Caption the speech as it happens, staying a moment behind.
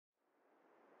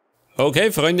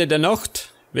Okay, Freunde der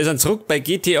Nacht, wir sind zurück bei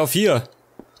GTA 4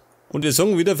 und wir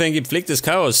sorgen wieder für ein gepflegtes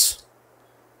Chaos.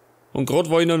 Und gerade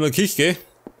war ich noch in der Küche, gell?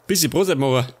 Bisschen Brotzeit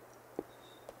machen.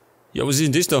 Ja, was ist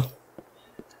denn das da?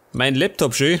 Mein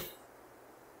Laptop schön.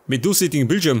 Mit durchsichtigem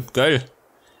Bildschirm, geil.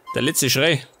 Der letzte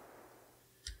Schrei.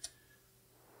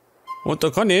 Und da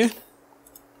kann ich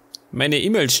meine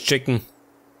E-Mails checken.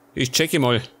 Ich checke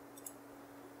mal.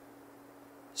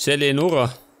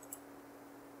 Selenora.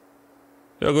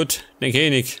 Ja gut, den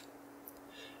kenn ich nicht.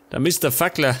 Der Mr.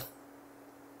 Fackler.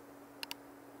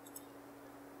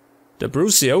 Der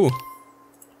Brucey auch.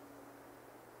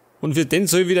 Und für den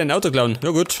soll ich wieder ein Auto klauen. Ja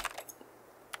gut.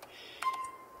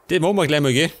 Den machen wir gleich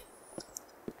mal, gell?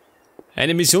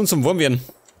 Eine Mission zum Warmwerden.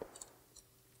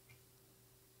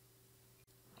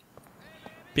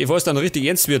 Bevor es dann richtig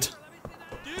ernst wird.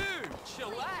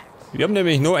 Wir haben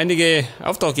nämlich noch einige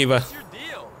Auftraggeber.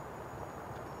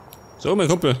 So, mein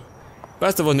Kumpel.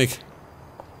 Weißt du was nicht?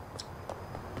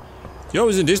 Ja,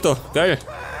 was ist denn das da? Geil.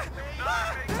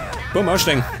 Komm,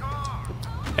 aussteigen.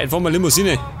 Heute fahren wir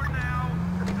Limousine.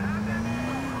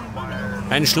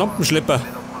 Ein Schlampenschlepper.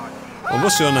 Und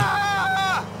was für einer?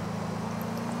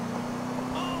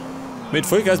 Mit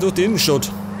Vollgas durch die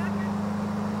Innenstadt.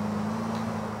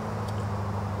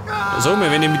 Sag mal,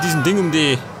 wenn ich mit diesem Ding um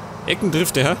die Ecken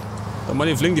drifte, ha? Dann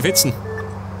mal fliegen die Fetzen.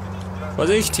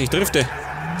 Was echt? Ich drifte.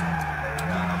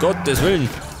 Gottes Willen.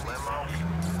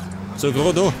 So,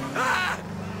 gerade da.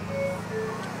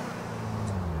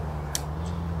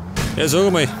 Ja,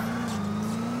 sag mal.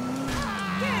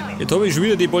 Jetzt habe ich schon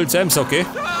wieder die Polizei im Sack, gell?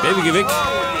 Baby, geh weg.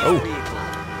 Oh.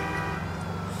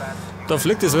 Da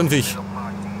fliegt das Rindviech.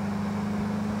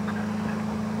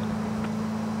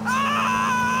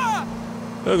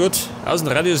 Ja gut,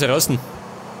 Außenradius heraus.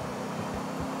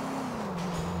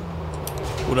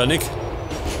 Oder nicht?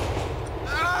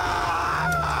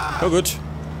 Ja gut.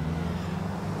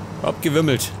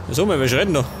 Abgewimmelt. So mal, wer schreit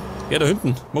denn da? Ja, da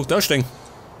hinten. Macht aussteigen.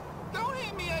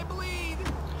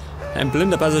 Ein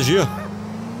blinder Passagier.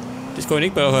 Das kann ich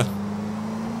nicht brauchen.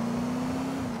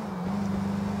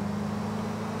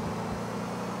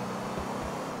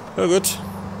 Ja gut.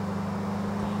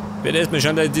 Ich werde erstmal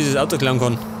schauen, dass ich dieses Auto klauen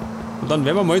kann. Und dann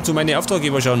werden wir mal zu meinen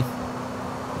Auftraggeber schauen.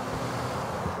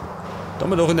 Da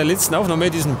haben wir doch in der letzten Aufnahme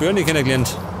diesen Bernie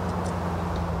kennengelernt.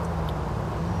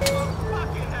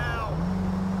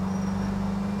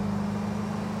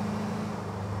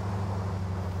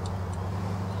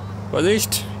 Was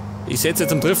echt? Ich setze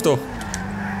jetzt am Drifter.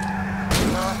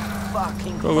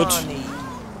 Ja gut.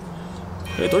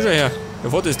 Ja, da schau her. Da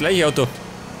fährt das gleiche Auto.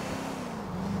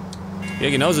 Ja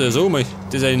genauso, so mal.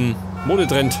 Das ist ein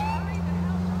Modetrend.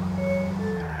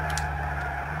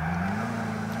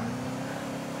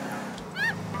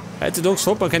 Heutzutage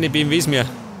fährt man keine BMWs mehr.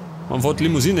 Man fährt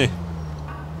Limousine.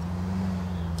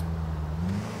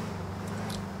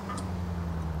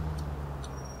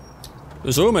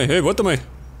 Ja, so mal, hey, warte mal.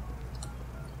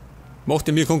 Macht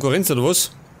ihr mir Konkurrenz oder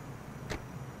was?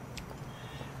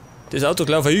 Das Auto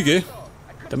klau ich, gell?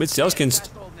 Damit du dich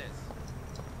auskennst.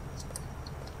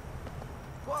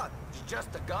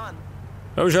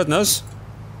 Ja, wie schaut denn aus?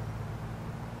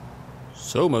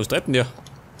 So, mal was treibt denn der?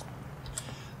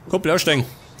 Kumpel, aussteigen.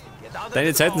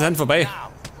 Deine Zeiten sind vorbei.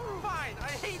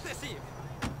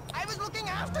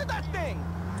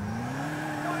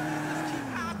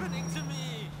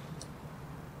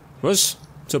 Was?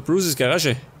 Zur Bruces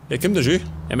Garage? Der kommt da schon.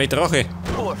 Er möchte Rache.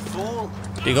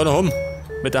 Die kann er haben.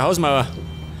 Mit der Hausmauer.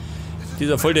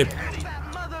 Dieser Volldepp.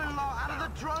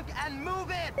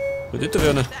 Was ist da für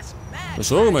einer? Was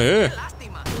sag mal, hey.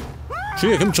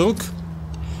 Schön, er kommt zurück.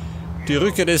 Die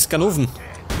Rückkehr des Ganoven.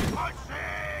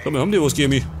 Komm, wir haben die was gegen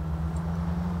mich.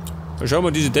 Dann schauen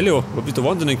wir diese Delle an. Was bist du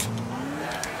wahnsinnig?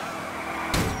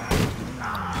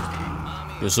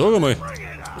 Ja, sag mal.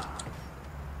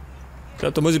 Ich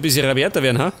glaube, da muss ich ein bisschen rabiater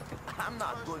werden, ha?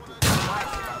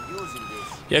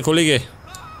 Ja, Kollege.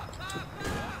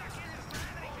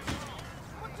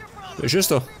 Was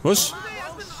ist da? Was?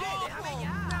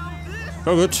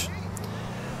 Ja gut.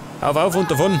 Auf und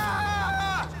davon.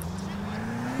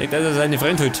 Nicht, dass er seine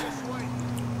Freund hält.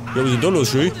 Ja, was ist denn da los,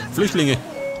 schön? Flüchtlinge.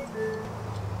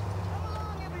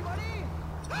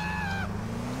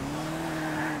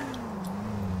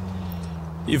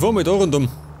 Ich fahr mal da rundum.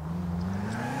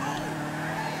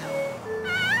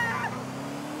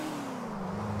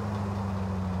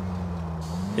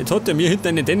 Jetzt hat er mir hinten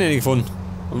eine Denne reingefahren.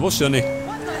 Und was ja nicht.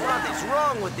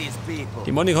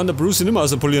 Ich meine, ich kann der Bruce nicht mehr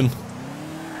auspolieren.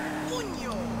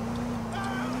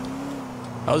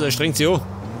 Also er strengt sich an.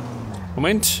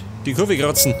 Moment, die Kurve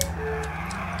kratzen.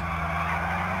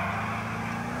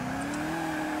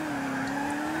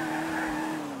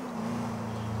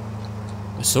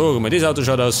 So, guck mal, das Auto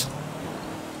schaut aus.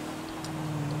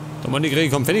 Da man nicht kriege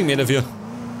ich keinen Pfennig mehr dafür.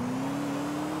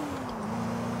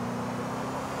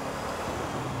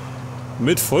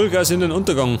 Mit Vollgas in den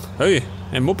Untergang. Hey,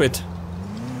 ein Moped.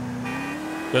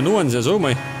 Ja, nur eins, ja, so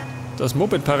mal. Das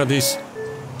Moped-Paradies.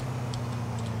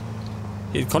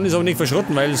 Ich kann es aber nicht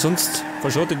verschrotten, weil sonst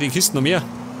verschrottet die Kiste noch mehr.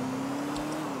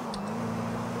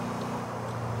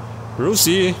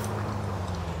 Rosie.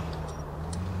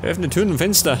 Öffne Türen und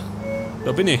Fenster.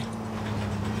 Da bin ich.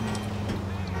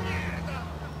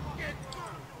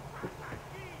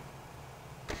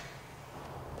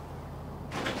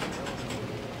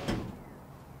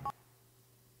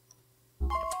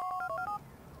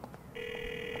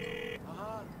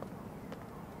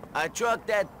 I trucked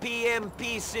that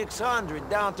PMP 600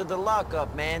 down to the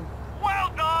lockup, man.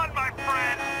 Well done, my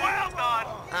friend. Well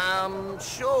done.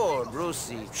 Sure,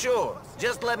 Brucey, sure.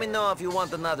 Just let me know if you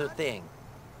want another thing.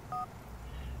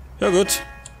 Ja gut.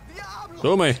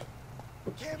 So mal.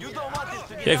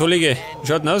 Ja, Kollege, wie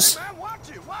schaut denn aus?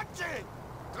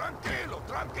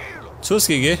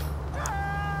 Zuski, gell?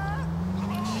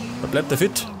 Da bleibt er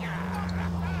fit.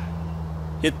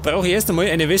 Jetzt brauche ich erst einmal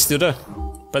eine Weste, oder?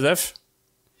 Pass auf.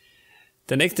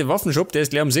 Der nächste Waffenshop, der ist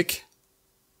gleich am Sick.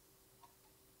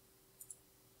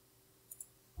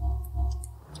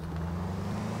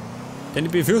 Denn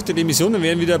ich befürchte, die Missionen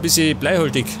werden wieder ein bisschen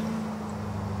bleihaltig.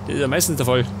 Das ist ja meistens der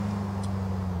Fall.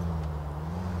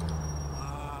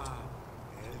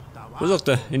 Wo sagt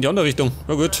er? In die andere Richtung.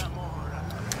 Na gut.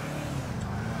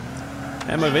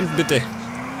 Einmal wenden bitte.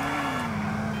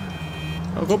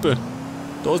 Oh Kumpel,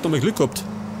 da hast du noch mal Glück gehabt.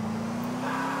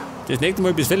 Das nächste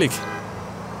Mal bist fällig.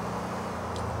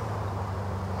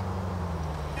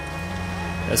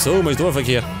 Ja, so mal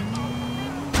Torverkehr.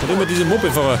 Und immer diese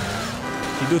Mopedfahrer,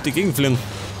 die durch die Gegend fliegen.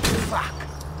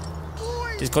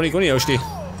 Das kann ich gar nicht ausstehen.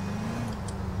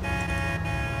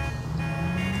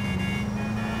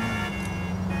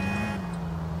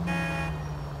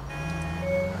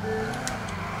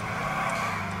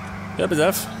 Ja, pass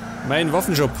auf. Mein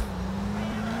Waffenshop.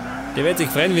 Der wird sich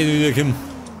freuen, wenn ich wieder komme.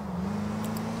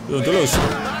 So, und da los.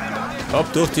 Ab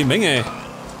durch die Menge.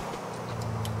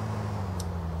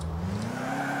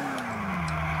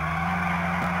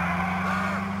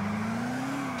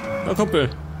 Na Kumpel,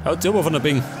 haut sich aber von der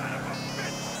Bing.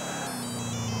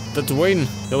 Der Dwayne,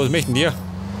 ja, was möchten die? Hey,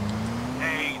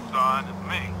 son, it's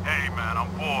me. Hey, man, I'm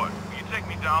bored. Will you take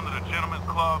me down to the gentleman's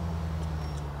club?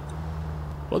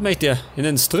 Was möchte er? In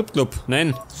den Stripclub?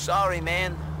 Nein. Sorry,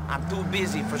 man. I'm too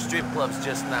busy for strip clubs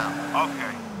just now.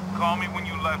 Okay. Call me when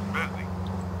you're less busy.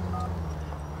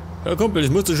 Ja Kumpel,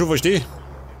 das musst du schon verstehen.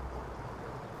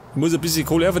 Ich muss ein bisschen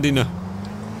Kohle verdienen.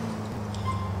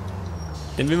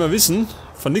 Denn wenn wir wissen,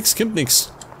 von nix kommt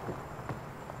nix.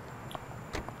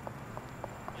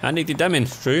 Ja, nicht die Damen,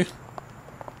 schön.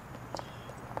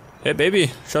 Hey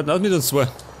Baby, schaut aus mit uns zwei.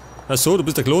 Ach so, du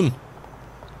bist der Klon.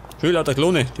 Schön lauter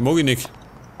Klone, die mag ich nicht.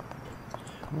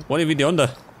 Eine wie die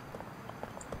andere.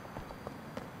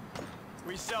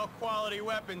 We sell quality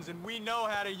weapons and we know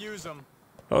how to use them.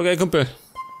 Okay, Kumpel,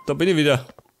 da bin ich wieder.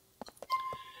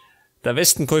 Der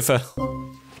Westenkäufer.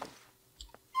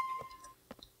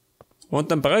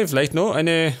 Und dann brauche ich vielleicht noch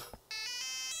eine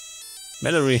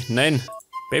Mallory. Nein,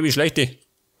 Baby schlechte.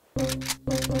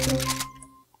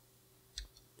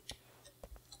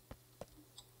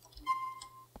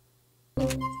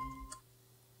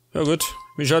 Ja gut,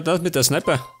 wie schaut das mit der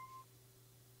Sniper?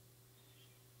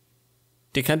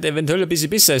 Die könnte eventuell ein bisschen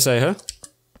besser sein, hä?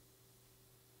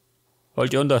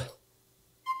 Halt die unter.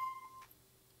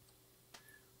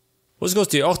 Was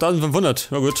kostet die?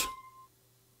 8500. Ja gut.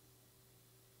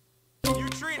 You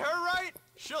treat her right,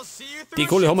 she'll see you through Die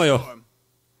Kohle haben wir ja. shitstorm.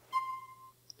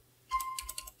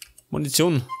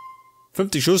 Munition.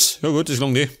 50 Schuss. Ja gut, das ist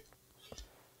lang die.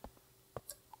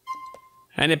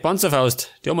 Eine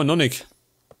Panzerfaust. Die haben wir noch nicht.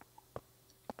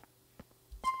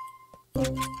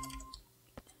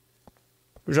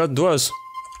 Wie schaut denn da aus?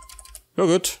 Ja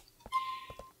gut.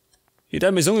 Ich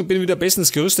darf mir sagen, ich bin wieder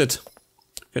bestens gerüstet.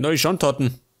 Für neue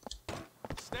Schandtaten.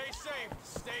 Stay safe,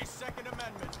 stay Second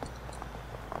Amendment.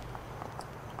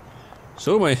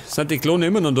 So mal, sind die Klone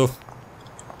immer noch da.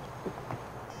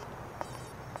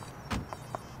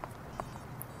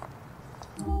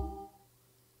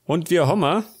 Und wir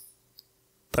haben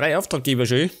 3 Auftraggeber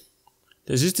schon.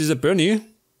 Das ist dieser Bernie.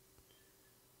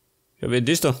 Ja, wer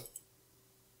ist das da?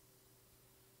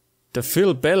 Der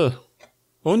Phil Bell.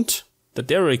 Und der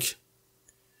Derek.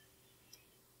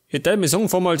 Ich darf mir sagen,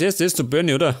 fahren wir als erstes zu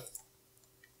Bernie, oder?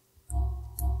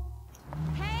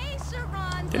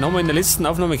 Den haben wir in der letzten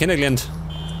Aufnahme kennengelernt.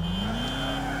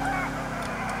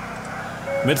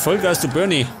 Mit Vollgas zu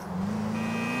Bernie.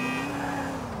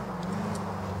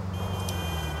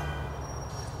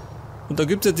 Und da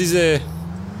gibt es ja diese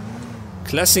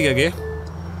Klassiker, gell?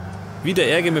 Wieder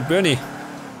Ärger mit Bernie.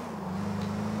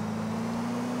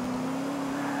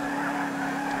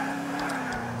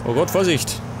 Oh Gott,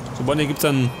 Vorsicht! Sobald gibt es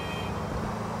einen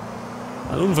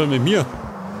Unfall mit mir.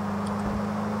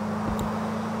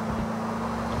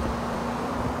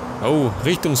 Oh,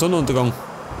 Richtung Sonnenuntergang.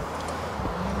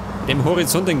 Dem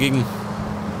Horizont entgegen.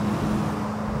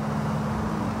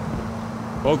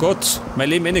 Oh Gott, mein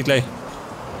Leben endet gleich.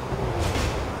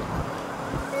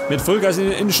 Mit Vollgas in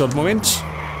die Innenstadt. Moment.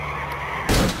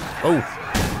 Oh.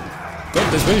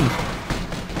 Gottes Willen.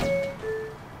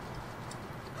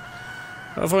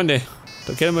 Ja, Freunde.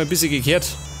 Da können wir ein bisschen gekehrt.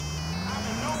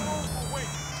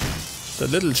 Der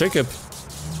Little Jacob.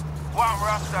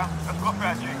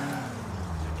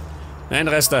 Nein,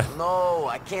 Rasta.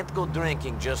 No, I can't go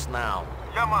drinking just now.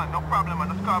 Yeah, man, no problem, man.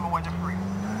 Just call me when you're free.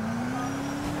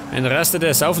 Ein Rasta,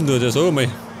 der saufen tut, das so mal.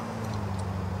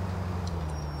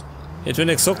 Jetzt, wenn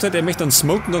er gesagt hat, er möchte dann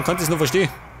smoken, dann kann ich es noch verstehen.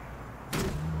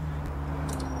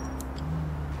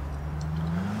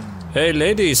 Hey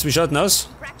Ladies, wie schaut denn aus?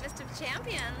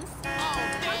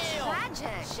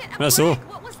 Na so.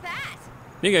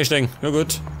 Nicht einsteigen, ja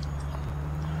gut.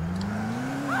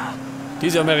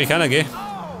 Diese Amerikaner, gell?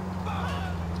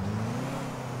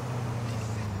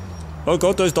 Oh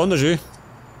Gott, da ist der andere schön.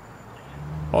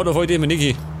 Oh, da fällt jemand nicht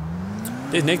hin.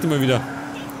 Das nächste Mal wieder.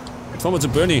 Jetzt fahren wir zu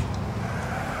Bernie.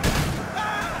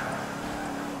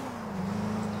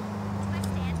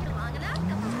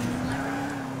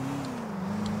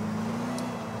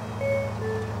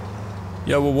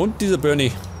 Ja, wo wohnt dieser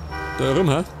Bernie? Da herum,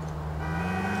 ha?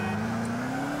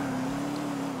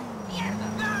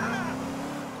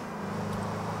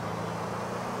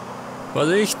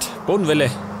 Vorsicht, Bodenwelle.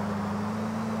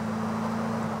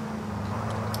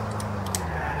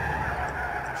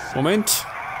 Moment.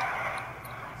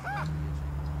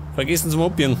 Vergessen zum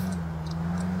Abbiegen.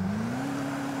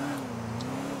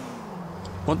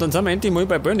 Und dann sind wir endlich mal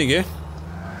bei Bernie, gell?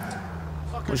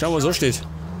 Mal schauen, was so steht.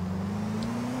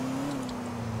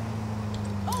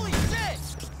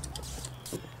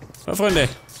 Ja, Freunde.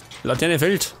 Laterne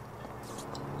fällt.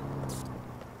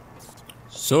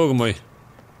 Sag mal.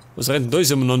 Was rennt denn da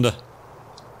jetzt umeinander?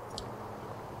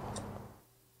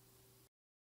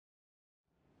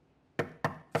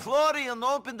 Florian,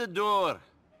 open the door.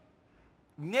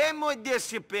 Nemoj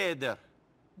desi peder.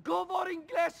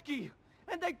 Bavarian-austrian,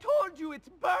 and I told you it's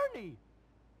Bernie.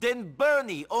 Then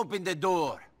Bernie, open the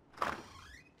door.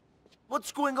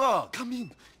 What's going on? Come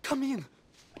in, come in.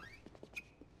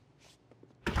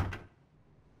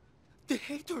 The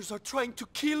haters are trying to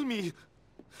kill me.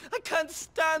 I can't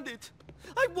stand it.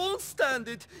 I won't stand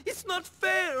it. It's not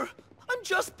fair. I'm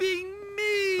just being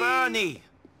me. Bernie,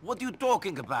 what are you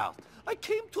talking about? I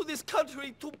came to this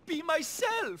country to be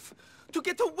myself. To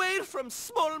get away from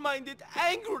small-minded,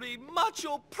 angry,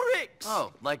 macho pricks.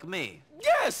 Oh, like me.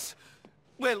 Yes!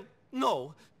 Well,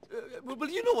 no. Well,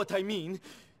 you know what I mean.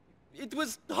 It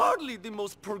was hardly the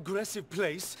most progressive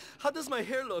place. How does my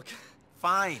hair look?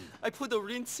 Fine. I put a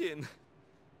rinse in.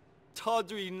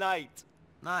 Tawdry night.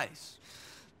 Nice.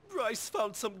 Bryce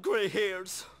found some gray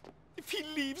hairs. If he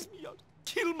leaves me, I'll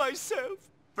kill myself.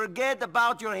 Forget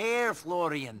about your hair,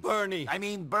 Florian. Bernie. I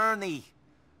mean Bernie.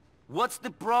 What's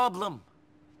the problem?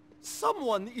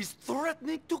 Someone is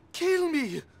threatening to kill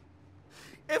me.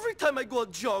 Every time I go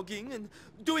out jogging and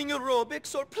doing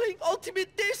aerobics or playing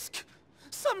Ultimate Disc,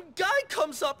 some guy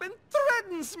comes up and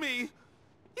threatens me.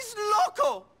 He's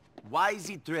loco. Why is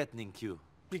he threatening you?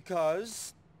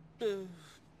 Because...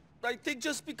 I think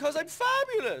just because I'm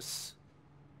fabulous.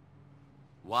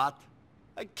 What?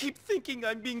 I keep thinking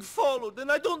I'm being followed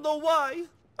and I don't know why.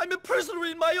 I'm a prisoner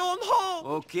in my own home.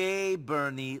 Okay,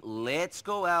 Bernie, let's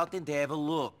go out and have a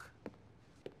look.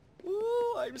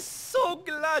 Ooh, I'm so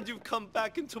glad you've come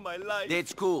back into my life.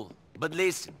 That's cool. But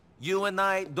listen, you and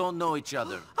I don't know each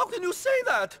other. How can you say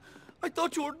that? I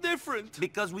thought you were different.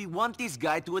 Because we want this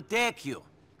guy to attack you.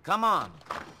 Come on.